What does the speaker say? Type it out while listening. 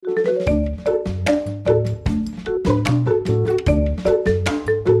Hei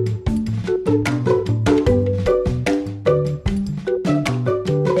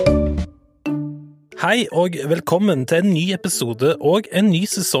og velkommen til en ny episode og en ny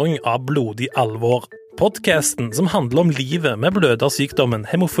sesong av Blodig Alvor. Podcasten som handler om livet med blødersykdommen,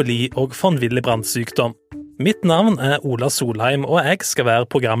 hemofili og von Willebrand-sykdom. Mitt navn Ola Solheim, og jeg skal være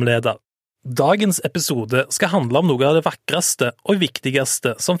programleder. Dagens episode skal handle om noe av det vakreste og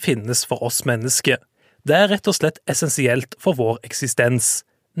viktigste som finnes for oss mennesker. Det rett og slett essensielt for vår eksistens,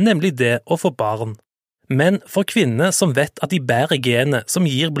 nemlig det å få barn. Men for kvinner som vet at de bærer genet som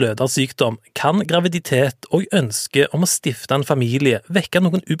gir blødersykdom, kan graviditet og ønske om å stifte en familie vekke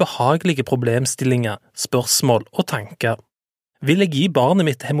noen ubehagelige problemstillinger, spørsmål og tanker. Vil jeg gi barnet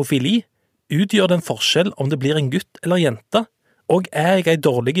mitt hemofili? Utgjør det en forskjell om det blir en gutt eller jente? Og jeg en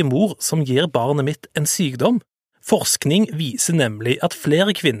dårlig mor som gir barnet mitt en sykdom? Forskning viser nemlig at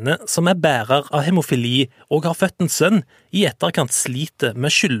flere kvinner som bærer av hemofili og har født en sønn, i etterkant sliter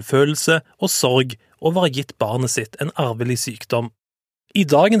med skyldfølelse og sorg over å ha gitt barnet sitt en arvelig sykdom. I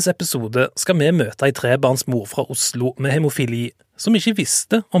dagens episode skal vi møte en trebarnsmor fra Oslo med hemofili, som ikke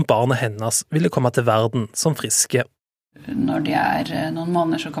visste om barnet hennes ville komme til verden som friske. Når de noen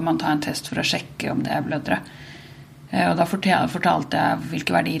måneder så kan man ta en test for å sjekke om det blødere. Og da fortalte jeg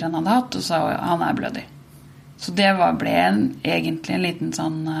hvilke verdier han hadde hatt, og sa han blødig. Så det ble egentlig en liten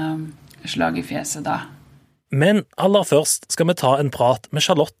sånn slag i fjeset da. Men aller først skal vi ta en prat med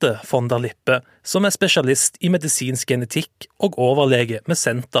Charlotte von der Lippe, som spesialist i medisinsk genetikk og overlege med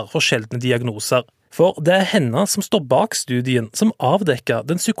Senter for Sjeldne Diagnoser. For det henne som står bak studien som avdekker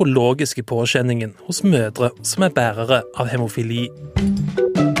den psykologiske påkjenningen hos mødre som bærere av hemofili.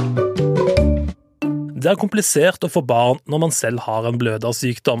 Det komplisert å få barn når man selv har en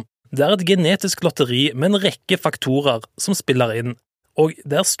blødersykdom. Det et genetisk lotteri med en rekke faktorer som spiller inn, og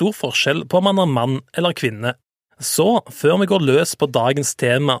det stor forskjell på om man mann eller kvinne. Så, før vi går løs på dagens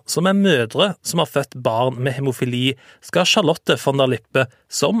tema, som mødre som har født barn med hemofili, skal Charlotte von der Lippe,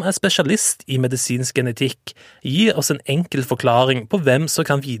 som spesialist i medisinsk genetikk, gi oss en enkel forklaring på hvem som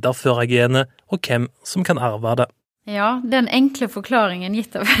kan videreføre genet, og hvem som kan arve det. Ja, den enkle forklaringen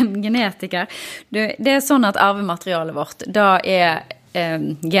gitt av en genetiker. Det sånn at arvematerialet vårt, da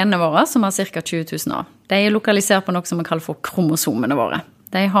genene våre, som har ca. 20 000 år. De lokalisert på noe som vi kaller for kromosomene våre.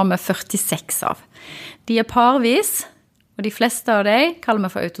 De har vi 46 av. De parvis, og de fleste av de kaller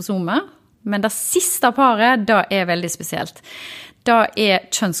vi for autosome, men det siste paret, da veldig spesielt. Da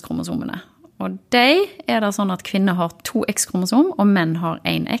kjønnskromosomene. Og de det sånn at kvinner har 2 X-kromosom, og menn har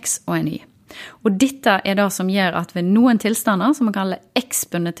 1 X og en Y. Og dette det som gjør at ved noen tilstander, som man kaller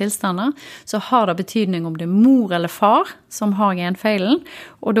X-bunne tilstander, så har det betydning om det mor eller far som har genfeilen,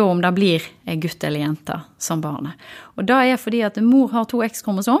 og da om det blir en gutt eller jente som barnet. Og det fordi at mor har 2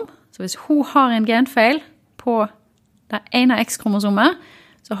 X-kromosom, så hvis hun har en genfeil på det ene X-kromosomet,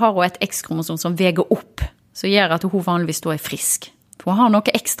 så har hun et X-kromosom som veger opp, så gjør at hun vanligvis da frisk. For hun har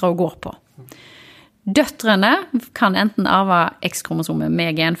noe ekstra å gå på. Døtrene kan enten arve X-kromosomet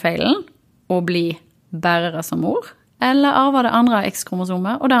med genfeilen, og bli bærere som mor, eller arve det andre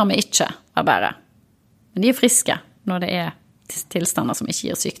X-kromosomet, og dermed ikke bærere. Men de friske når det tilstander som ikke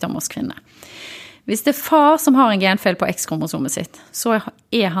gir sykdom hos kvinner. Hvis det far som har en genfeil på X-kromosomet sitt, så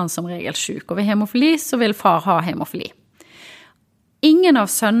han som regel syk, og ved hemofili så vil far ha hemofili. Ingen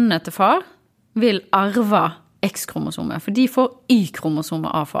av sønnene til far vil arve X-kromosomet, for de får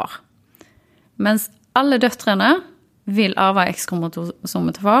Y-kromosomet av far. Mens alle døtrene vil arve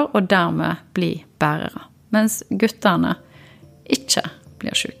X-kromosomet til far, og dermed bli bærere. Mens guttene ikke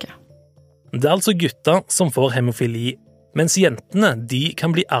blir syke. Det altså gutter som får hemofili, mens jentene de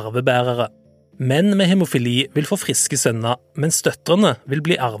kan bli arvebærere. Menn med hemofili vil få friske sønner, mens døtrene vil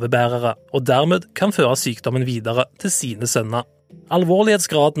bli arvebærere, og dermed kan føre sykdommen videre til sine sønner.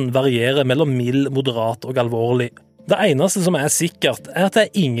 Alvorlighetsgraden varierer mellom mild, moderat og alvorlig. Det eneste som sikkert at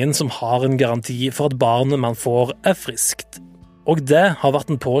det ingen som har en garanti for at barnet man får friskt. Og det har vært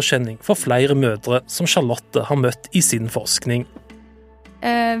en påkjenning for flere mødre som Charlotte har møtt i sin forskning.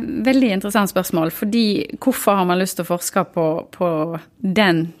 Veldig interessant spørsmål, fordi hvorfor har man lyst til å forske på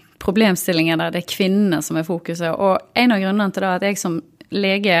den problemstillingen der det kvinnene som fokuset? Og en av grunnene til det at jeg som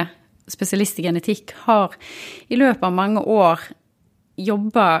lege, spesialist i genetikk, har i løpet av mange år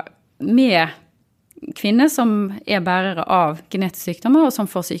jobbet med kvinner som bærere av genetiske sykdommer og som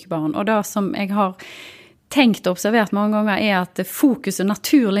får syke barn. Og det som jeg har tenkt og observert mange ganger at fokuset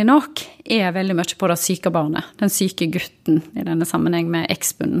naturlig nok veldig mye på det syke barnet, den syke gutten i denne sammenheng med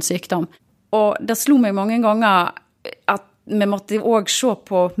X-bunnen sykdom. Og det slo meg mange ganger at vi måtte også se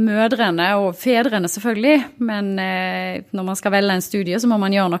på mødrene og fedrene selvfølgelig, men når man skal velge en studie så må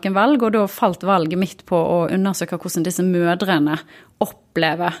man gjøre noen valg, og da falt valget mitt på å undersøke hvordan disse mødrene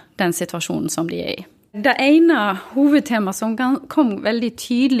opplever den situasjonen som de er i. Det ene hovedtemaet som kom veldig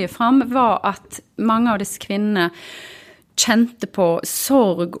tydelig fram var at mange av disse kvinnene kjente på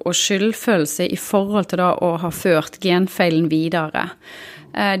sorg og skyldfølelse i forhold til da å ha ført genfeilen videre.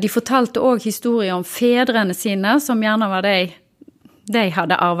 De fortalte også historier om fedrene sine, som gjerne var de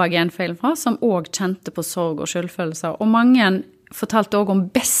hadde arvet genfeilen fra, som også kjente på sorg og skyldfølelse. Og mange fortalte også om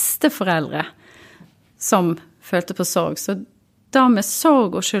besteforeldre som følte på sorg. Så da med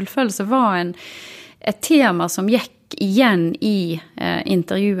sorg og skyldfølelse var et tema som gikk igjen i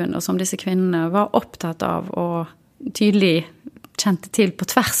intervjuene, og som disse kvinnene var opptatt av og tydelig kjente til på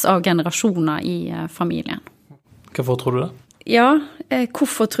tvers av generasjoner i familien. Hvorfor tror du det? Ja,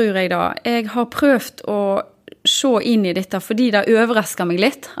 hvorfor tror jeg da? Jeg har prøvd å se inn i dette fordi det overrasket meg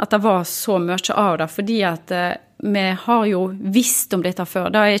litt at det var så mye av det, fordi at vi har jo visst om dette før.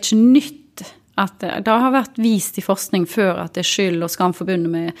 Det er ikke nytt at det har vært vist i forskning før at det er skyld og skam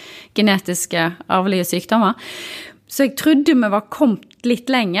forbundet med genetiske arvelige sykdommer. Så jeg trodde vi var kommet litt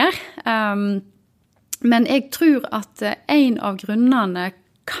lenger, men jeg tror at en av grunnene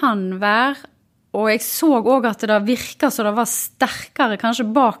kan være, og jeg så også at det virket så det var sterkere kanskje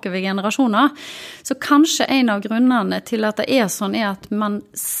bakover generasjoner, så kanskje en av grunnene til at det er sånn at man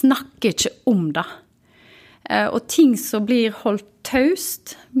snakker ikke om det. Og ting som blir holdt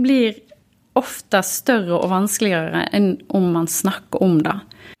taust blir ofte større og vanskeligere enn om man snakker om det.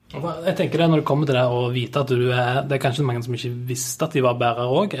 Jeg tenker det når det kommer til det å vite at det er kanskje mange som ikke visste at de var bærere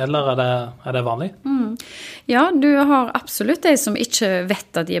også, eller er det vanlig? Ja, du har absolutt de som ikke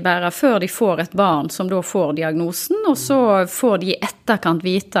vet at de er bærere før de får et barn som da får diagnosen, og så får de i etterkant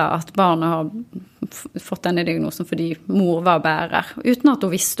vite at barnet har fått denne diagnosen fordi mor var bærer, uten at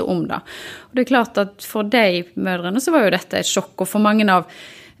hun visste om det. Og det er klart at for de mødrene så var jo dette et sjokk, og for mange av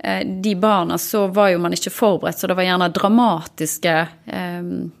de barna så var jo man ikke forberedt, så det var gjerne dramatiske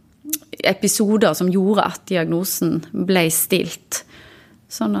episoder som gjorde at diagnosen ble stilt.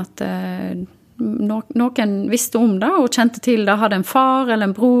 Sånn at noen visste om det og kjente til det, hadde en far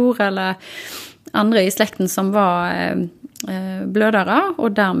eller en bror eller andre i slekten som var blødere,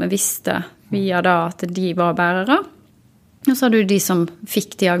 og dermed visste via da at de var bærere. Og så hadde du de som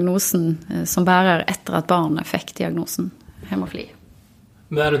fikk diagnosen som bærer etter at barnet fikk diagnosen hemofili.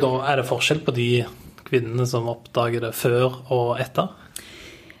 Men er det forskjell på de kvinnene som oppdager det før og etter?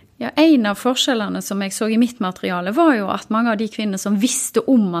 Ja, en av forskjellene som jeg så i mitt materiale var jo at mange av de kvinner som visste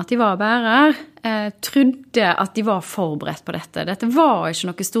om at de var bærer, trodde at de var forberedt på dette. Dette var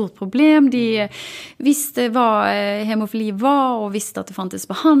ikke noe stort problem. De visste hva hemofili var, og visste at det fantes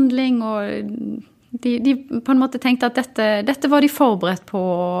behandling, og de på en måte tenkte at dette var de forberedt på,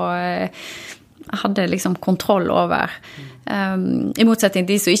 og hadde liksom kontroll over. I motsetning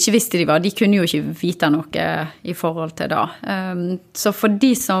til de som ikke visste de kunne jo ikke vite noe i forhold til det. Så for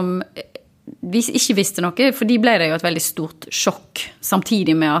de som ikke visste noe, for de ble det jo et veldig stort sjokk,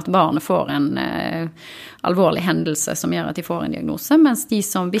 samtidig med at barnet får en alvorlig hendelse som gjør at de får en diagnose, mens de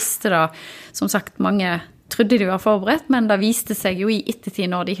som visste det, som sagt, mange trodde de var forberedt, men det viste seg jo i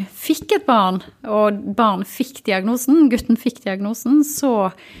ettertid når de fikk et barn, og barn fikk diagnosen, gutten fikk diagnosen,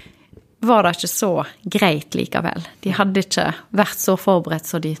 så var det ikke så greit likevel. De hadde ikke vært så forberedt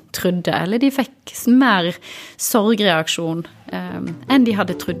som de trodde, eller de fikk mer sorgreaksjon enn de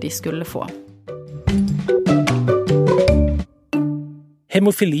hadde trodd de skulle få.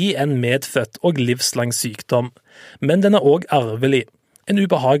 Hemofili er en medfødt og livslang sykdom, men den er også arvelig, en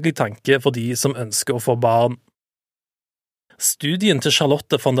ubehagelig tanke for de som ønsker å få barn. Studien til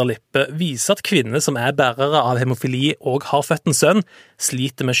Charlotte von der Lippe viser at kvinner som er bærere av hemofili og har født en sønn,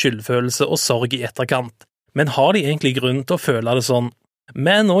 sliter med skyldfølelse og sorg i etterkant. Men har de egentlig grunn til å føle det sånn? Vi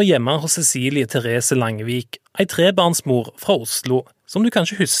er nå hjemme hos Cecilie Therese Langvik, ei trebarnsmor fra Oslo, som du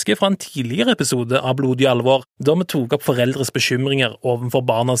kanskje husker fra en tidligere episode av Blodig Alvor, da vi tok opp foreldres bekymringer overfor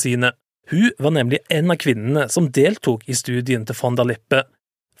barna sine. Hun var nemlig en av kvinnene som deltok i studien til von der Lippe.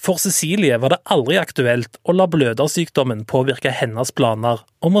 For Cecilie var det aldri aktuelt å la blødersykdommen påvirke hennes planer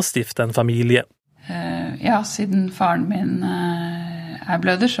om å stifte en familie. Ja, siden faren min er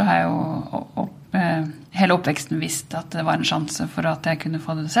bløder, så har jeg jo hele oppveksten visst at det var en sjanse for at jeg kunne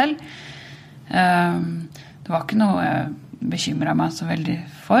få det selv. Det var ikke noe jeg bekymret meg så veldig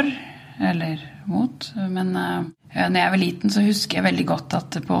for, eller mot, men når jeg var liten så husker jeg veldig godt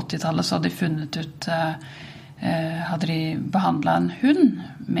at på 80-tallet så hadde de funnet ut hadde de behandlet en hund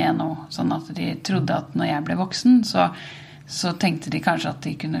med noe, sånn at de trodde at når jeg ble voksen, så tenkte de kanskje at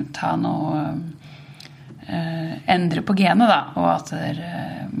de kunne ta noe endre på genet da, og at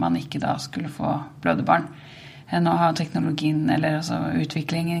man ikke da skulle få blødebarn. Nå har teknologien, eller altså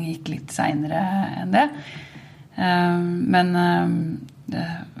utviklingen gikk litt senere enn det. Men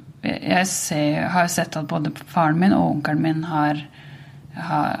jeg har sett at både faren min og onkelen min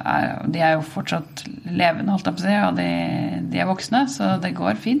de jo fortsatt levende, holdt jeg på å si, og de voksne, så det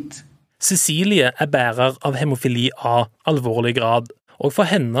går fint. Cecilie bærer av hemofili av alvorlig grad, og for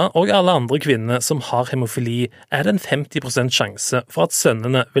henne og alle andre kvinner som har hemofili det en 50% sjanse for at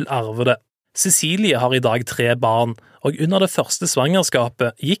sønnene vil arve det. Cecilie har i dag 3 barn, og under det første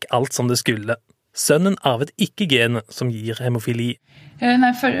svangerskapet gikk alt som det skulle. Sønnen arvet ikke genet som gir hemofili.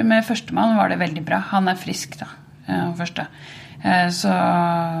 Nei, med førstemann var det veldig bra. Han frisk da, første.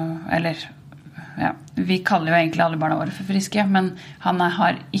 Vi kaller jo egentlig alle barna våre for friske, men han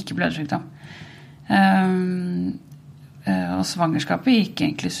har ikke blødersykdom. Og svangerskapet gikk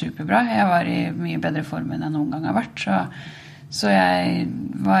egentlig superbra. Jeg var i mye bedre form enn jeg noen gang har vært, så jeg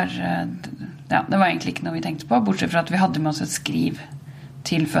var det var egentlig ikke noe vi tenkte på, bortsett fra at vi hadde med oss et skriv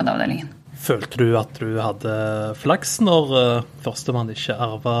til fødeavdelingen. Følte du at du hadde flaks når førstemann ikke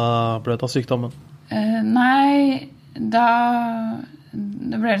arvet blødersykdommen? Nei, da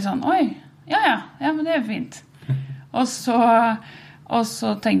ble det sånn, oi, ja, men det fint. Og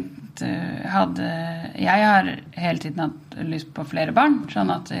så tenkte jeg har hele tiden hatt lyst på flere barn,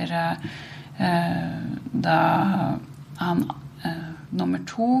 sånn at da han nummer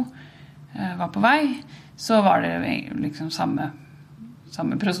 2 var på vei, så var det liksom samme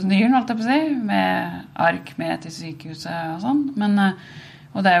prosedyren, holdt jeg på å si, med ark med til sykehuset og sånn,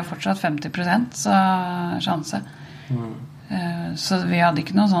 og det jo fortsatt 50% sjanse. Så vi hadde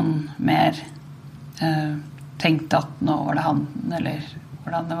ikke noe sånn mer tenkt at nå var det han, eller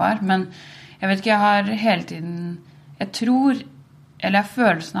hvordan det var, men jeg vet ikke, jeg har hele tiden, jeg har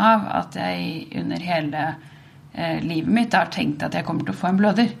følelsen av at jeg under hele livet mitt har tenkt at jeg kommer til å få en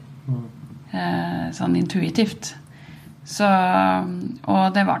bløder. Sånn intuitivt. Og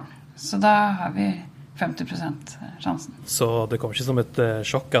det var den. Så da har vi 50% sjansen. Så det kom ikke som et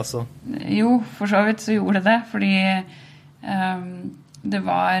sjokk, altså? Jo, for så vidt så gjorde det, fordi det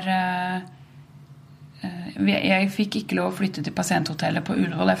var jeg fikk ikke lov å flytte til pasienthotellet på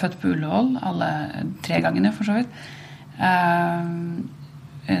Ullevål. Jeg født på Ullevål alle 3 gangene, for så vidt.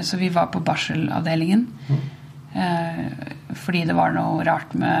 Så vi var på barselavdelingen. Fordi det var noe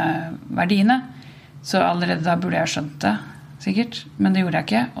rart med verdiene. Så allerede da burde jeg skjønt det, sikkert. Men det gjorde jeg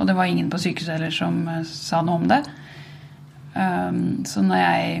ikke, og det var ingen på sykehuset heller som sa noe om det. Så når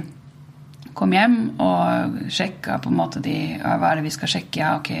jeg kom hjem og sjekket på en måte hva det vi skal sjekke,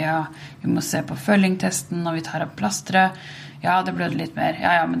 vi må se på følgingtesten, og vi tar opp plastre. Ja, det blødde litt mer.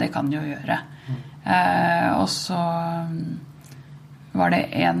 Ja, men det kan det jo gjøre. Og så var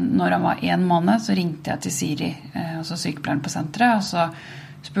det når han var 1 måned, så ringte jeg til Siri, altså sykepleieren på senteret, og så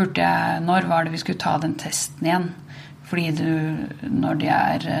spurte jeg når var det vi skulle ta den testen igjen. Fordi når de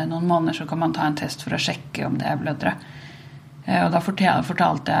noen måneder, så kan man ta en test for å sjekke om det blødere. Og da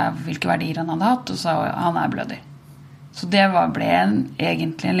fortalte jeg hvilke verdier han hadde hatt, og sa han bløder. Så det ble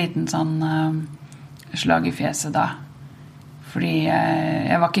egentlig en liten sånn slag i fjeset da. Fordi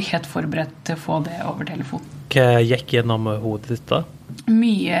jeg var ikke helt forberedt til å få det over telefon. Hva gikk gjennom hodet ditt da?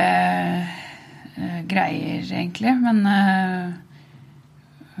 Mye greier egentlig,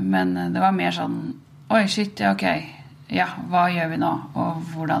 men det var mer sånn, oi shit, ja, ok, ja, hva gjør vi nå, og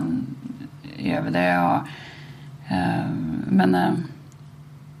hvordan gjør vi det, men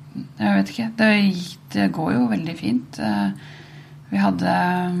jeg vet ikke, det går jo veldig fint. Vi hadde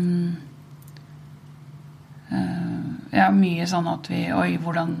mye sånn at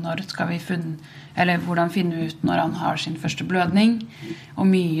hvordan finne ut når han har sin første blødning, og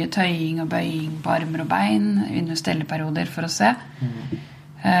mye tøying og bøying på armer og bein under stelleperioder for å se.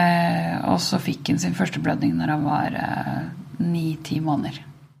 Og så fikk han sin første blødning når han var 9-10 måneder.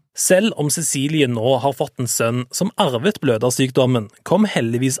 Selv om Cecilie nå har fått en sønn som arvet blødersykdommen, kom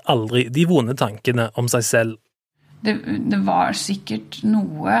heldigvis aldri de vonde tankene om seg selv. Det var sikkert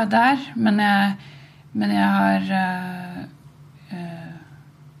noe der, men jeg har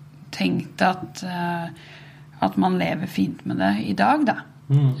tenkt at man lever fint med det i dag da.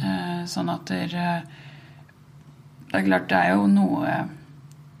 Sånn at det klart det jo noe,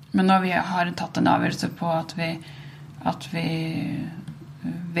 men når vi har tatt en avgjørelse på at vi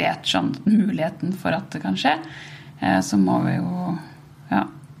vet sånn muligheten for at det kan skje, så må vi jo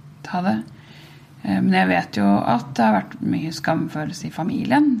ta det. Men jeg vet jo at det har vært mye skamfølelse i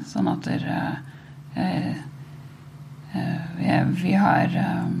familien, sånn at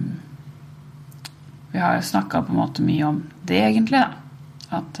vi har snakket på en måte mye om det egentlig da.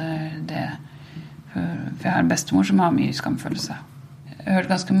 At det For jeg har en bestemor som har mye skamfølelse. Jeg har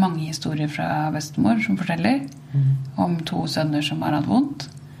hørt ganske mange historier fra bestemor som forteller om 2 sønner som har hatt vondt.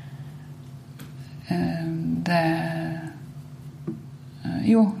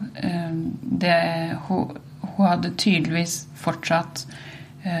 Hun hadde tydeligvis fortsatt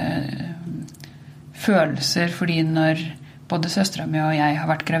følelser, fordi når både søstera mi og jeg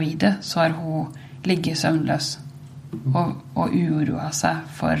har vært gravide, så har hun ligget søvnløs og uroa seg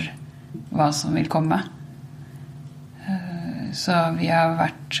for hva som vil komme. Så vi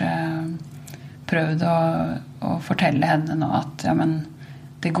har prøvd å fortelle henne nå at ja, men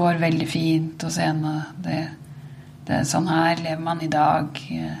det går veldig fint å se henne. Det sånn her lever man i dag.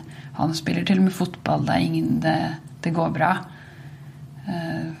 Han spiller til og med fotball. Det går bra.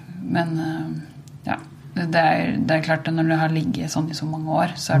 Men ja, det er klart at når du har ligget sånn i så mange år,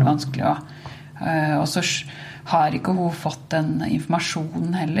 så er det vanskelig å... Og så har ikke hun fått den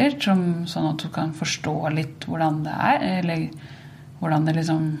informasjonen heller, sånn at hun kan forstå litt hvordan det er, eller hvordan det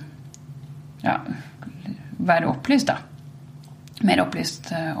liksom, ja, være opplyst da. Mer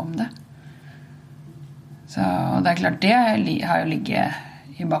opplyst om det. Så det er klart, det har jo ligget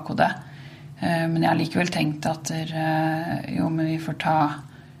i bakhodet. Men jeg har likevel tenkt at men vi får ta...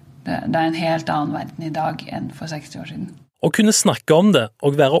 Det er en helt annen verden i dag enn for 60 år siden. Å kunne snakke om det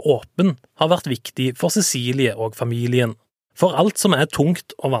og være åpen har vært viktig for Cecilie og familien. For alt som er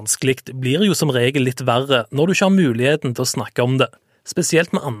tungt og vanskelig blir jo som regel litt verre når du ikke har muligheten til å snakke om det, spesielt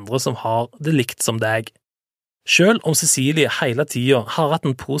med andre som har det likt som deg. Selv om Cecilie hele tiden har hatt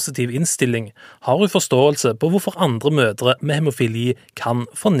en positiv innstilling, har hun forståelse på hvorfor andre mødre med hemofili kan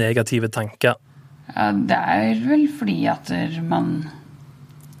få negative tanker. Ja, det er vel fordi at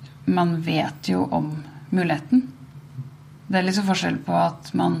man vet jo om muligheten. Det er litt så forskjell på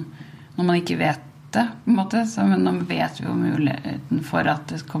at når man ikke vet det, på en måte, så man vet jo muligheten for at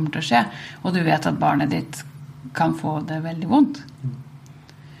det kommer til å skje, og du vet at barnet ditt kan få det veldig vondt.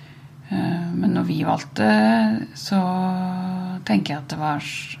 Men når vi valgte, så tenker jeg at det var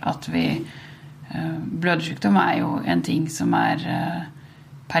at blødersykdom er jo en ting som er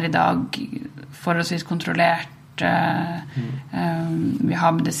per i dag forholdsvis kontrollert. Vi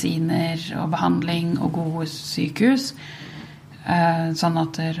har medisiner og behandling og gode sykehus, sånn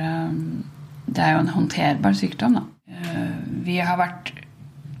at det er jo en håndterbar sykdom da. Vi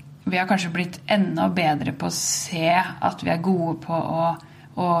har kanskje blitt enda bedre på å se at vi er gode på å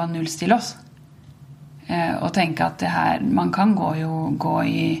nullstille oss og tenke at det her, man kan gå og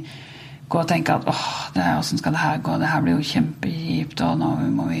tenke at hvordan skal det her gå, det her blir jo kjempegipt og nå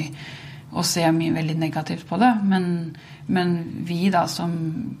må vi og se mye veldig negativt på det, men vi da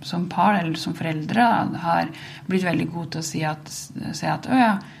som par eller som foreldre har blitt veldig gode til å si at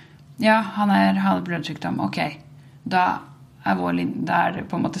han har blødersykdom, ok, da er det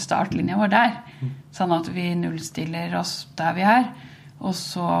på en måte startlinjen vår der, sånn at vi nullstiller oss der vi er, og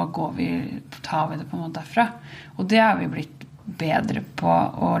så tar vi det på en måte derfra. Og det har vi blitt bedre på,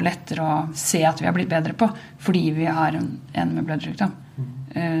 og lettere å se at vi har blitt bedre på, fordi vi har en med blødersykdom.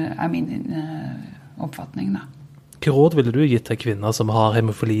 Er min oppfatning da. Hvilke råd ville du gitt til kvinner som har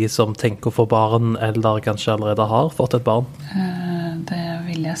hemofili, som tenker å få barn, eller kanskje allerede har fått et barn? Det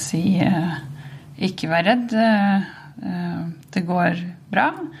vil jeg si, ikke vær redd. Det går bra.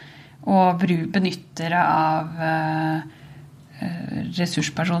 Og benytter av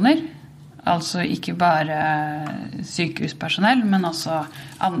ressurspersoner. Altså ikke bare sykehuspersonell, men også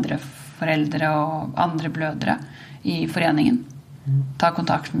andre foreldre og andre blødere i foreningen. Ta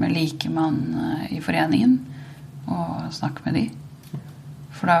kontakt med likemann i foreningen og snakke med de.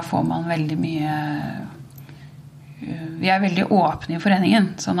 For da får man veldig mye... Vi er veldig åpne i foreningen,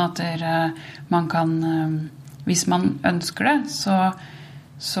 sånn at man kan... Hvis man ønsker det,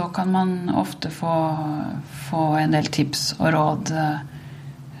 så kan man ofte få en del tips og råd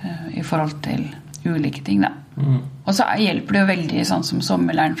i forhold til ulike ting da. Og så hjelper det jo veldig, sånn som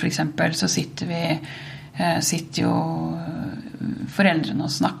sommerleiren for eksempel, så sitter jo foreldrene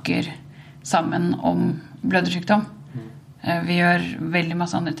og snakker sammen om blødersykdom. Vi gjør veldig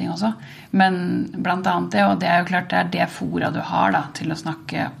masse andre ting også, men blant annet det, og det er jo klart det er det fora du har da, til å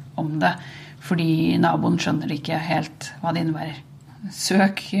snakke om det, fordi naboen skjønner ikke helt hva det innebærer.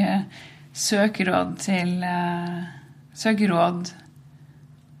 Søk råd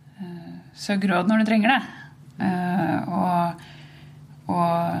når du trenger det, og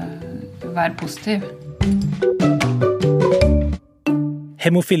vær positiv.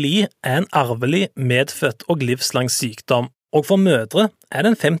 Hemofili er en arvelig, medfødt og livslang sykdom, og for mødre er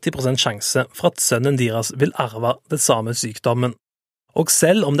det en 50% sjanse for at sønnen deres vil arve det samme sykdommen. Og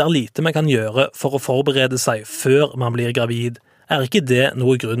selv om det er lite man kan gjøre for å forberede seg før man blir gravid, ikke det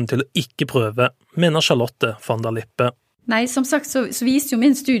noe grunn til å ikke prøve, mener Charlotte von der Lippe. Nei, som sagt så viste jo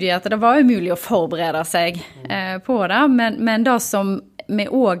min studie at det var umulig å forberede seg på det, men det som vi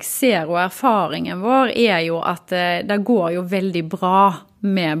også ser, og erfaringen vår, jo at det går jo veldig bra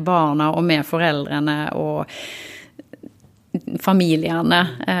med barna og med foreldrene og familiene,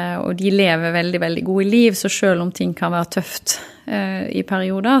 og de lever veldig, veldig gode liv, så selv om ting kan være tøft i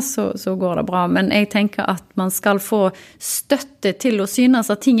perioder, så går det bra. Men jeg tenker at man skal få støtte til å synes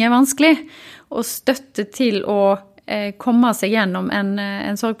at ting vanskelig, og støtte til å komme seg gjennom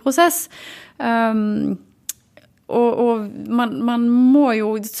en sorgprosess. Og man må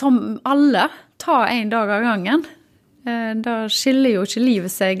jo, som alle, ta en dag av gangen. Da skiller jo ikke livet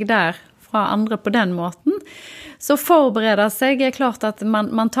seg der fra andre på den måten. Så forberede seg klart at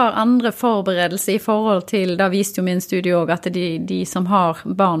man tar andre forberedelser i forhold til, da viste jo min studie også, at de som har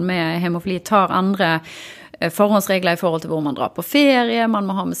barn med hemofili tar andre forhåndsregler i forhold til hvor man drar på ferie, man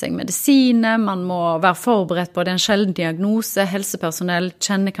må ha med seg medisiner, man må være forberedt på den sjeldne diagnose, helsepersonell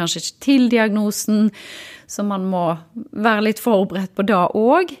kjenner kanskje ikke til diagnosen, så man må være litt forberedt på det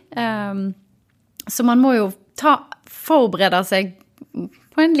også. Så man må jo forberede seg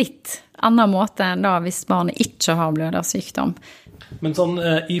på en litt annen måte enn da hvis barnet ikke har blødersykdom. Men sånn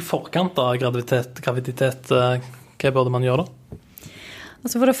i forkant av graviditet, hva burde man gjøre da?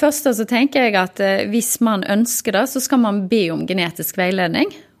 Altså for det første så tenker jeg at hvis man ønsker det, så skal man be om genetisk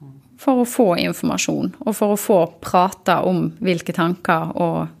veiledning for å få informasjon, og for å få prate om hvilke tanker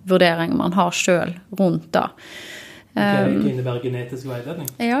og vurderinger man har selv rundt det. Hva innebærer genetisk veiledning?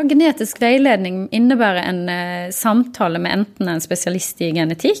 Ja, genetisk veiledning innebærer en samtale med enten en spesialist i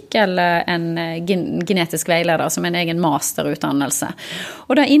genetikk eller en genetisk veileder som en egen masterutdannelse.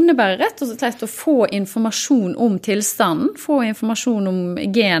 Og det innebærer rett og slett å få informasjon om tilstanden, få informasjon om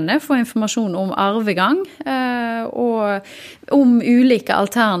genet, få informasjon om arvegang, og om ulike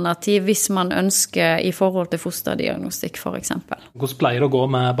alternativ hvis man ønsker i forhold til fosterdiagnostikk for eksempel. Hvordan pleier det å gå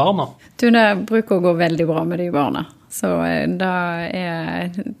med barna? Det bruker å gå veldig bra med de barna. Så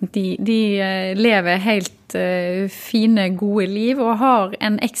de lever helt fine, gode liv og har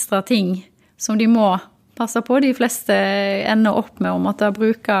en ekstra ting som de må passe på. De fleste ender opp med å måtte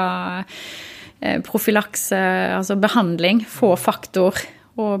bruke profylakse, altså behandling, få faktor,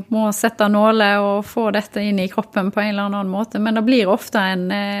 og må sette nåler og få dette inn i kroppen på en eller annen måte. Men det blir ofte en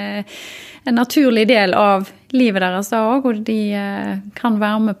naturlig del av livet deres da også, og de kan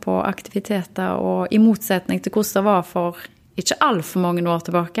være med på aktiviteter, og i motsetning til hvordan det var for ikke alt for mange år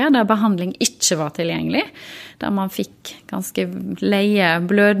tilbake, der behandling ikke var tilgjengelig, der man fikk ganske leie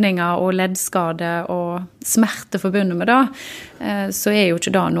blødninger og leddskade og smerte forbundet med det, så jo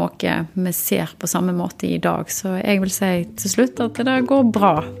ikke det noe vi ser på samme måte i dag. Så jeg vil si til slutt at det går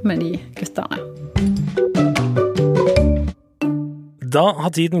bra med de guttene. Da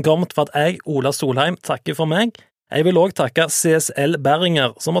har tiden kommet for at jeg, Ola Solheim, takker for meg. Jeg vil også takke CSL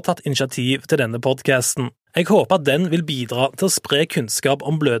Bæringer som har tatt initiativ til denne podcasten. Jeg håper at den vil bidra til å spre kunnskap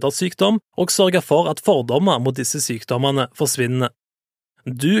om blødersykdom og sørge for at fordommer mot disse sykdommene forsvinner.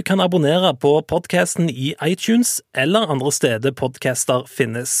 Du kan abonnere på podcasten i iTunes eller andre steder podcaster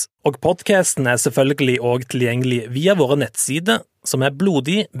finnes. Og podcasten selvfølgelig også tilgjengelig via våre nettsider, som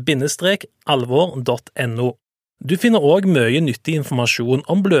blodig-alvor.no. Du finner også mye nyttig informasjon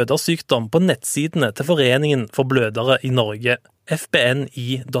om blødersykdom på nettsidene til Foreningen for blødere i Norge,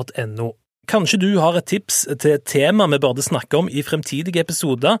 fbni.no. Kanskje du har et tips til et tema vi burde snakke om i fremtidige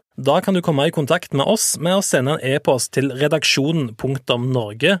episoder? Da kan du komme i kontakt med oss med å sende en e-post til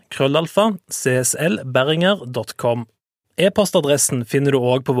redaksjonen.norge@cslberringer.com. E-postadressen finner du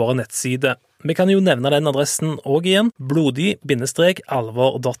også på våre nettsider. Vi kan jo nevne den adressen også igjen,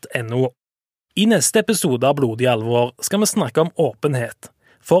 blodig-alvor.no. I neste episode av Blodig Alvor skal vi snakke om åpenhet.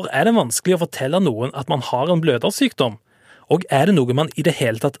 For det vanskelig å fortelle noen at man har en blødersykdom? Og det noe man i det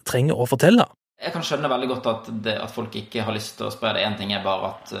hele tatt trenger å fortelle? Jeg kan skjønne veldig godt at folk ikke har lyst til å spre det. En ting bare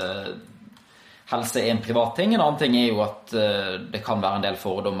at helse en privat ting. En annen ting jo at det kan være en del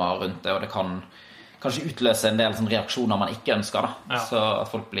fordommer rundt det, og det kan kanskje utløse en del sånne reaksjoner man ikke ønsker. Da. Ja. Så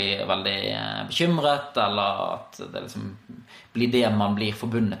at folk blir veldig bekymret, eller at det liksom blir det man blir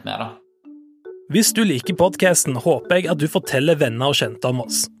forbundet med. Da. Hvis du liker podcasten, håper jeg at du forteller venner og kjente om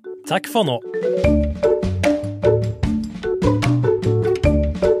oss. Takk for nå.